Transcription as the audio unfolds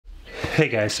Hey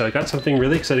guys, so I got something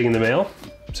really exciting in the mail.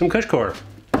 Some Cushcore.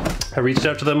 I reached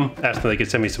out to them, asked if they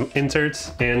could send me some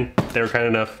inserts, and they were kind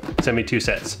enough to send me 2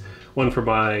 sets. One for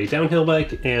my downhill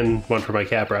bike and one for my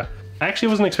Capra. I actually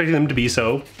wasn't expecting them to be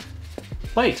so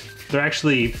light.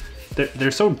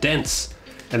 They're so dense,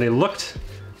 and they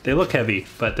look heavy,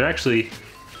 but they're actually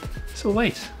so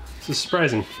light. This is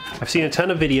surprising. I've seen a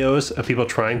ton of videos of people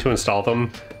trying to install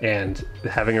them and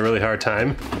having a really hard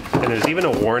time. And there's even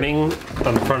a warning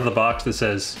on the front of the box that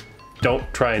says, don't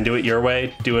try and do it your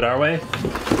way, do it our way.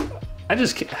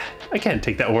 I can't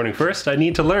take that warning first. I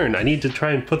need to learn. I need to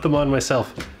try and put them on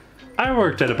myself. I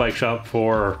worked at a bike shop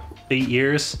for 8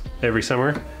 years every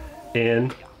summer,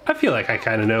 and I feel like I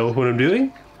kind of know what I'm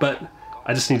doing, but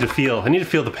I just need to feel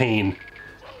the pain.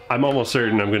 I'm almost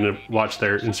certain I'm gonna watch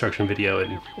their instruction video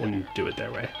and do it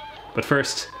their way. But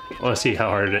first, I wanna see how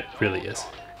hard it really is.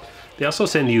 They also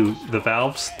send you the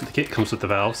valves. The kit comes with the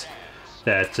valves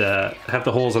that have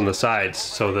the holes on the sides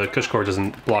so the Cushcore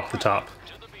doesn't block the top.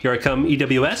 Here I come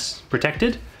EWS,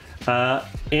 protected.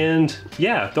 And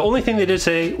yeah, the only thing they did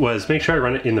say was make sure I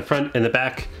run it in the front and the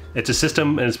back. It's a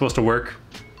system and it's supposed to work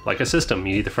like a system.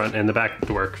 You need the front and the back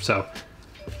to work, so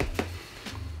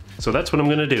that's what I'm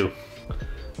gonna do.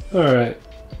 All right,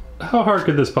 how hard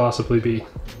could this possibly be?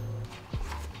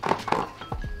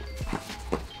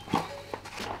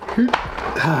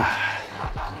 All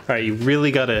right, you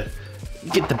really gotta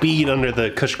get the bead under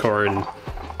the Cushcore and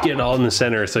get it all in the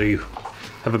center so you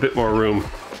have a bit more room.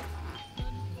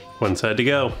 One side to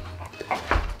go.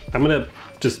 I'm gonna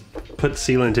just put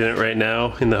sealant in it right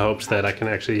now in the hopes that I can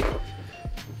actually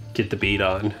get the bead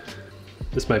on.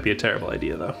 This might be a terrible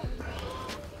idea though.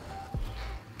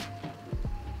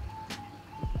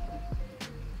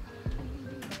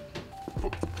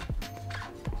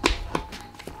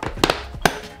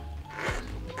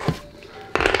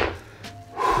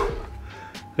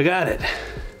 I got it.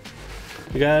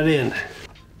 I got it in.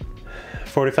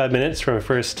 45 minutes from my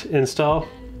first install.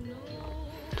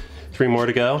 3 more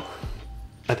to go.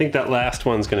 I think that last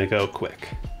one's gonna go quick.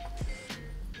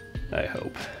 I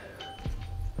hope.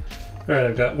 All right,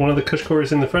 I've got one of the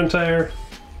Cushcores in the front tire.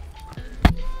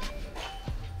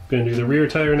 Gonna do the rear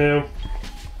tire now.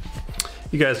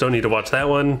 You guys don't need to watch that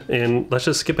one, and let's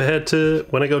just skip ahead to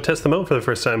when I go test them out for the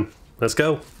first time. Let's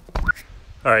go.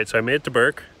 All right, so I made it to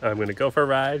Burke. I'm gonna go for a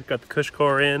ride, got the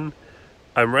Cushcore in.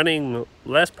 I'm running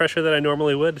less pressure than I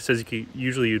normally would. It says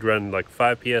usually you'd run like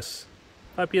 5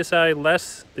 PSI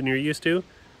less than you're used to.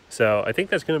 So I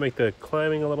think that's gonna make the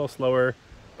climbing a little slower,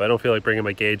 but I don't feel like bringing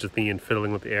my gauge with me and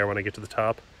fiddling with the air when I get to the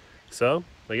top. So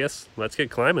I guess let's get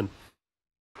climbing.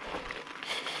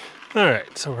 All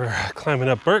right, so we're climbing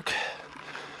up Burke,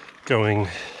 going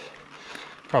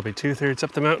probably 2/3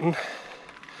 up the mountain,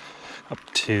 up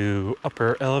to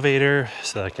upper elevator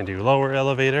so that I can do lower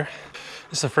elevator.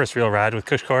 This is the first real ride with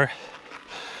Cushcore,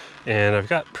 and I've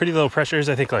got pretty low pressures.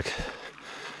 I think like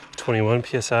 21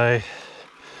 PSI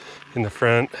in the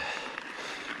front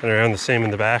and around the same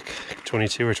in the back,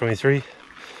 22 or 23.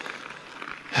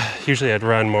 Usually I'd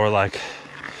run more like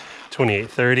 28,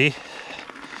 30.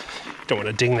 Don't want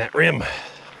to ding that rim,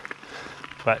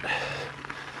 but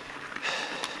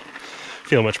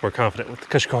feel much more confident with the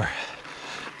Cushcore.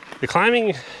 The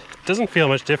climbing doesn't feel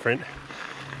much different.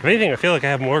 If anything, I feel like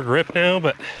I have more grip now,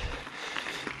 but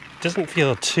it doesn't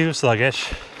feel too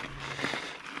sluggish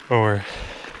or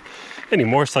any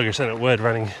more sluggish than it would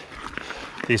running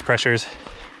these pressures.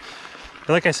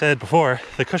 But like I said before,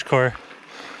 the Cushcore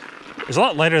is a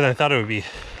lot lighter than I thought it would be.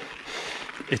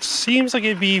 It seems like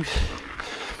it'd be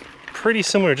pretty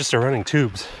similar just to running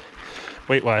tubes,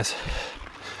 weight-wise.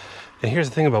 And here's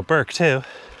the thing about Burke too.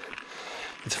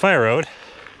 It's a fire road,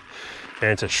 and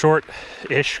it's a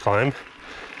short-ish climb,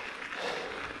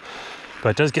 but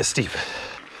it does get steep.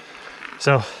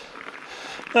 So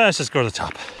let's just go to the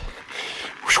top.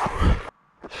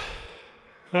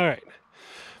 All right,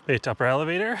 made it to upper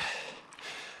elevator.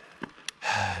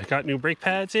 Got new brake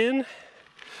pads in.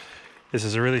 This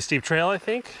is a really steep trail, I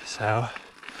think, so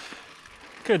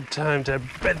good time to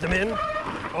bed them in.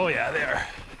 Oh yeah, they are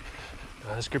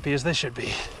not as grippy as they should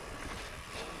be.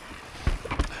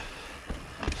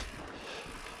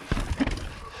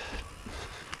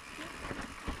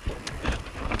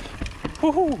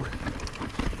 Woohoo!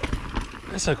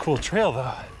 That's a cool trail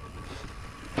though.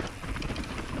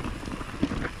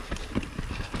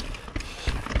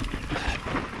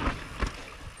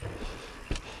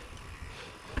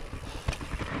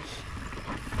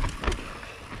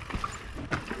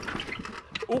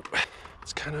 Oh,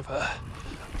 it's kind of a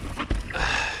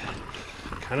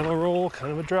roll,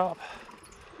 kind of a drop.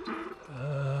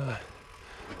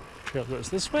 Trail goes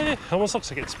this way. Almost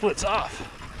looks like it splits off.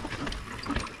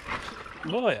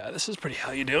 Oh yeah, this is pretty.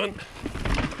 How you doing?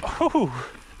 Oh.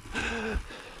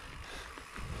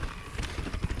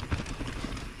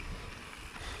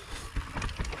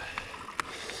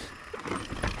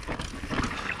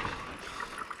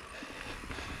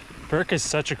 Burke is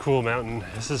such a cool mountain.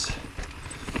 This is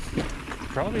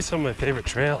probably some of my favorite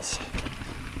trails.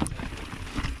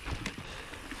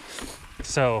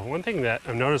 So one thing that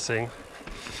I'm noticing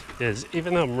is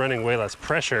even though I'm running way less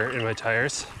pressure in my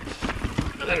tires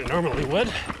than I normally would,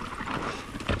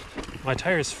 my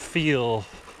tires feel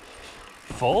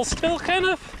full still, kind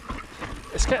of.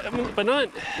 It's kind of, but not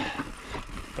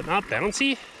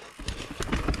bouncy.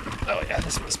 Oh yeah,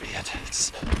 this must be it.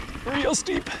 It's real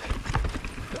steep.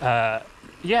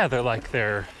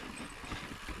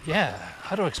 Yeah,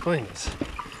 how do I explain this?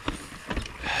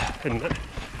 And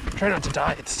try not to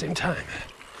die at the same time.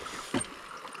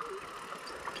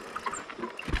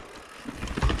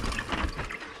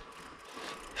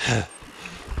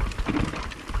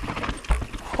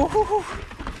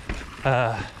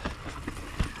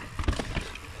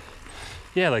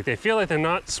 Yeah, like they feel like they're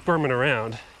not squirming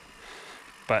around,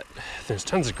 but there's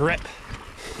tons of grip.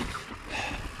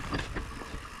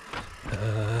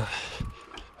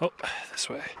 Oh, this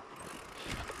way.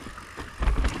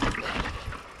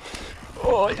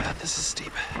 Oh yeah, this is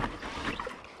steep.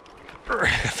 I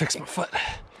fixed my foot.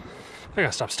 I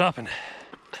gotta stop stopping.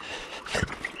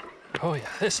 Oh yeah,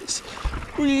 this is.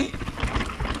 Whee!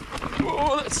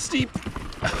 Oh, that's steep.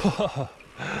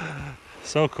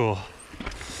 So cool.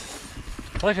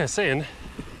 Like I was saying,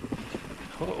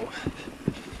 oh,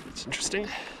 it's interesting.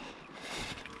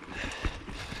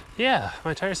 Yeah,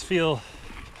 my tires feel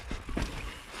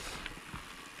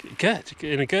good.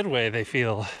 In a good way, they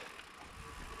feel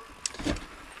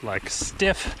like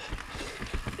stiff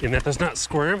in that there's not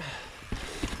squirm,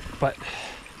 but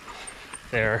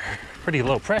they're pretty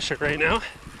low pressure right now.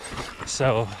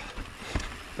 So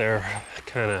they're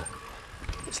kind of,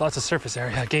 there's lots of surface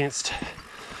area against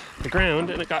the ground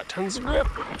and it got tons of grip.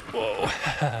 Whoa.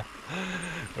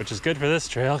 Which is good for this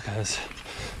trail because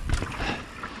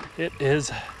it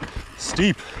is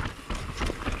steep.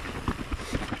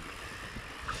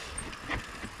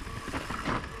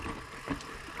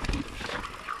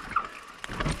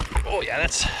 Oh yeah,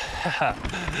 that's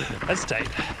tight.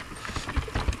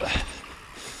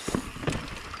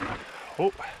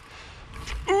 Oh.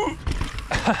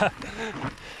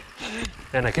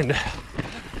 And I can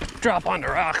drop onto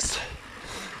rocks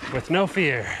with no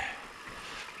fear.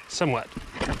 Somewhat.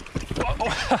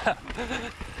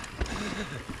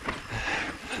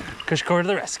 Cushcore to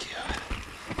the rescue.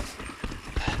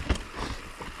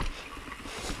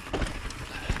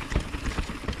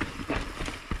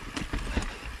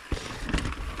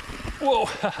 Whoa.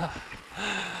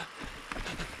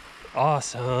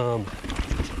 Awesome.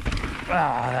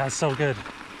 Ah, that's so good.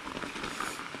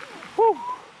 Whew.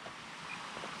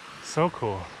 So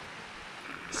cool.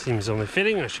 Seems only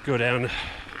fitting. I should go down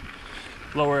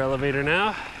lower elevator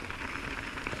now.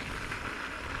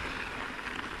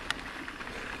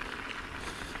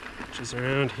 Which is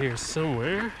around here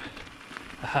somewhere.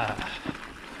 Aha.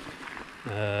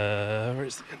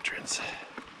 Where's the entrance?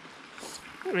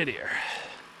 Right here.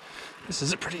 This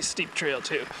is a pretty steep trail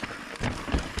too.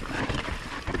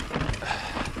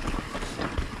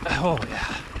 Oh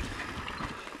yeah.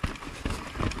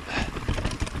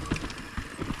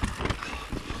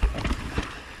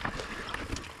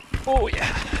 Oh yeah.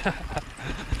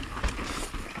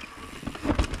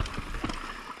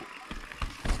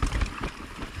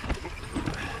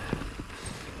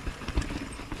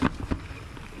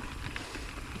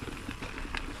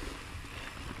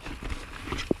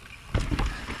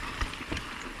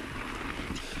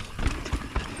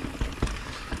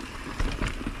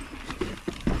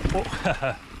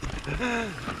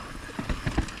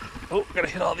 Oh, gotta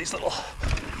hit all these little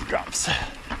drops.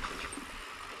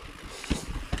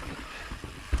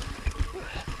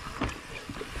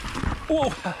 Whoa!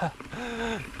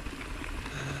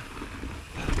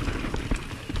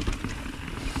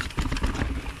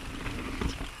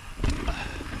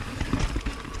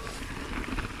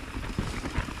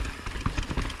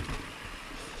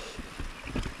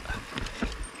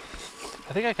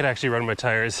 I think I could actually run my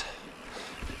tires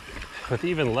with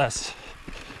even less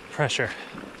pressure.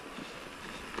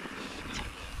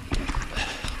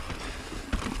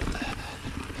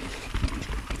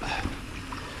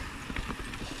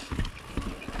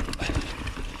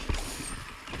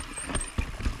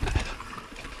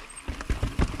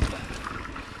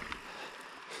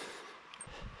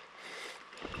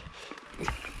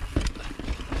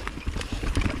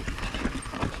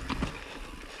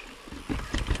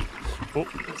 Oh,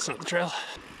 that's not the trail.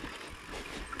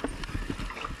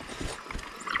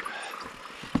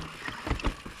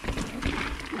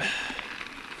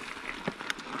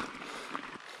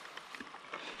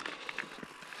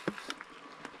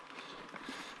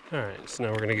 So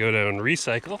now we're gonna go down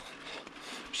Recycle.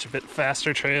 Just a bit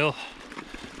faster trail,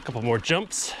 a couple more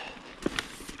jumps.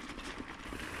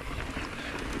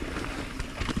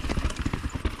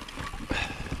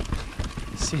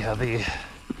 See how the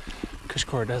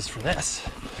Cushcore does for this.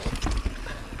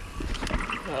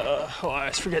 Oh, I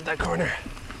always forget that corner.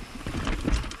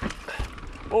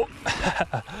 Oh.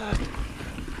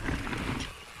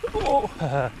 Oh.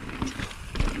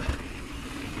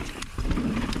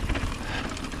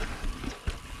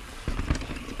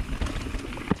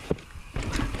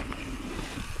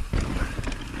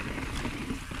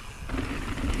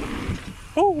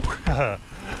 Oh.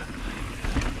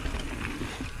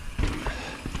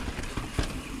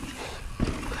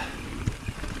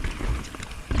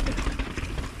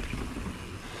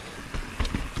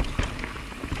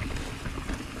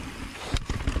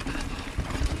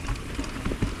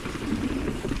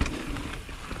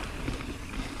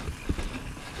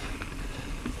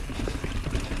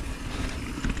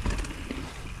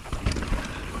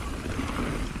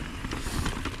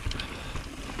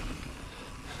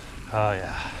 Oh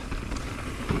yeah.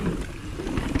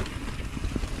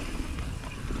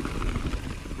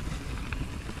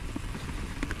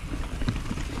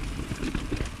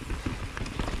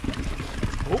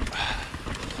 Oh,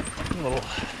 a little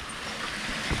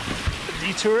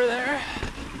detour there.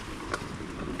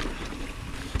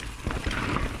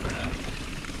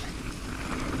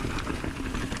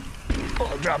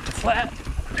 Oh, drop to flat,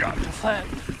 drop to flat.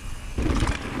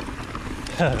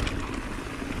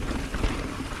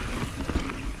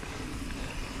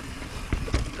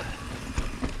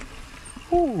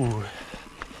 Ooh.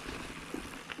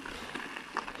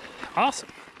 Awesome.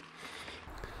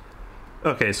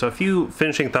 Okay, so a few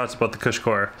finishing thoughts about the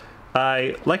Cushcore.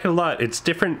 I like it a lot. It's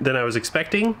different than I was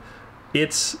expecting.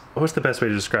 It's, what's the best way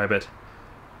to describe it?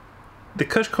 The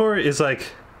Cushcore is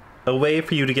like a way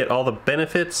for you to get all the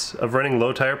benefits of running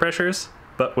low tire pressures,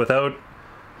 but without,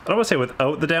 I don't want to say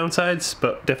without the downsides,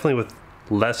 but definitely with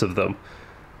less of them.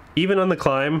 Even on the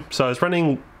climb, so I was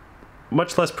running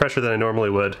much less pressure than I normally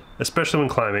would, especially when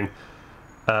climbing.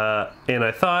 And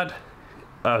I thought,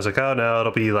 I was like, oh no,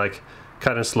 it'll be like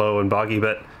kind of slow and boggy,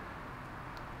 but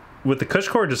with the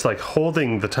Cushcore just like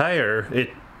holding the tire, it,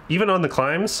 even on the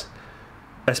climbs,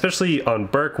 especially on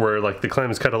Burke where like the climb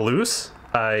is kind of loose,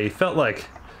 I felt like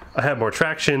I had more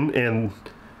traction, and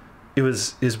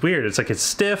is weird. It's like it's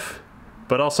stiff,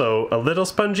 but also a little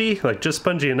spongy, like just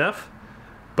spongy enough,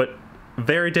 but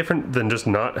very different than just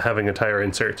not having a tire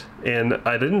insert. And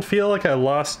I didn't feel like I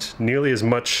lost nearly as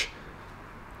much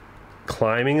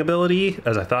climbing ability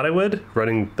as I thought I would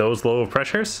running those low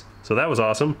pressures, so that was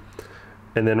awesome.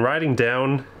 And then riding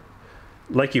down,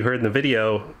 like you heard in the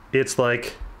video, it's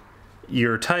like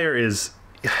your tire is,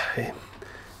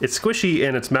 it's squishy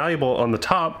and it's malleable on the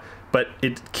top, but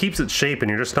it keeps its shape and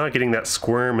you're just not getting that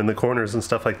squirm in the corners and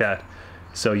stuff like that.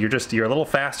 So you're a little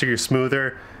faster, you're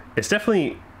smoother. It's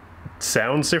definitely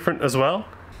sounds different as well.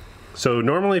 So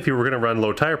normally if you were going to run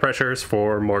low tire pressures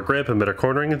for more grip and better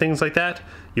cornering and things like that,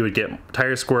 you would get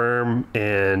tire squirm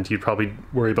and you'd probably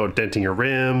worry about denting your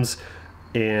rims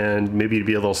and maybe you'd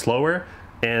be a little slower.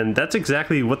 And that's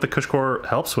exactly what the Cushcore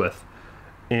helps with.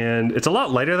 And it's a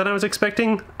lot lighter than I was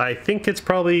expecting. I think it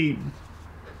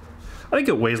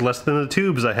weighs less than the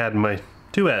tubes I had in my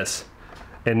 2S.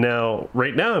 And now,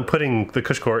 right now I'm putting the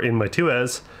Cushcore in my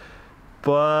 2S,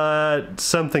 but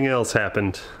something else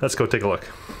happened. Let's go take a look.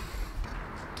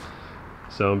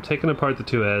 So I'm taking apart the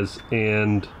 2S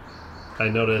and I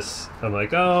notice, I'm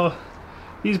like, oh,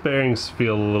 these bearings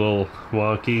feel a little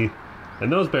wonky,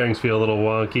 and those bearings feel a little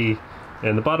wonky,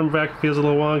 and the bottom bracket feels a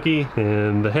little wonky,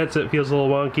 and the headset feels a little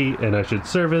wonky, and I should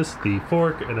service the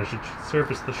fork, and I should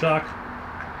service the shock.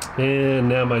 And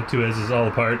now my 2S is all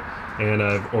apart, and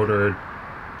I've ordered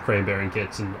frame bearing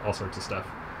kits and all sorts of stuff.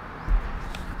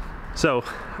 So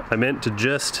I meant to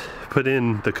just put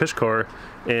in the Cushcore,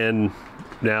 and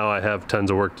now I have tons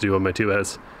of work to do on my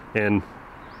 2S, and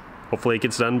hopefully it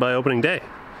gets done by opening day,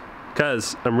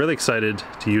 because I'm really excited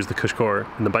to use the Cushcore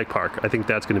in the bike park. I think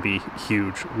that's going to be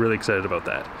huge. Really excited about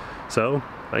that. So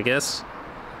I guess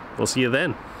we'll see you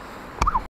then.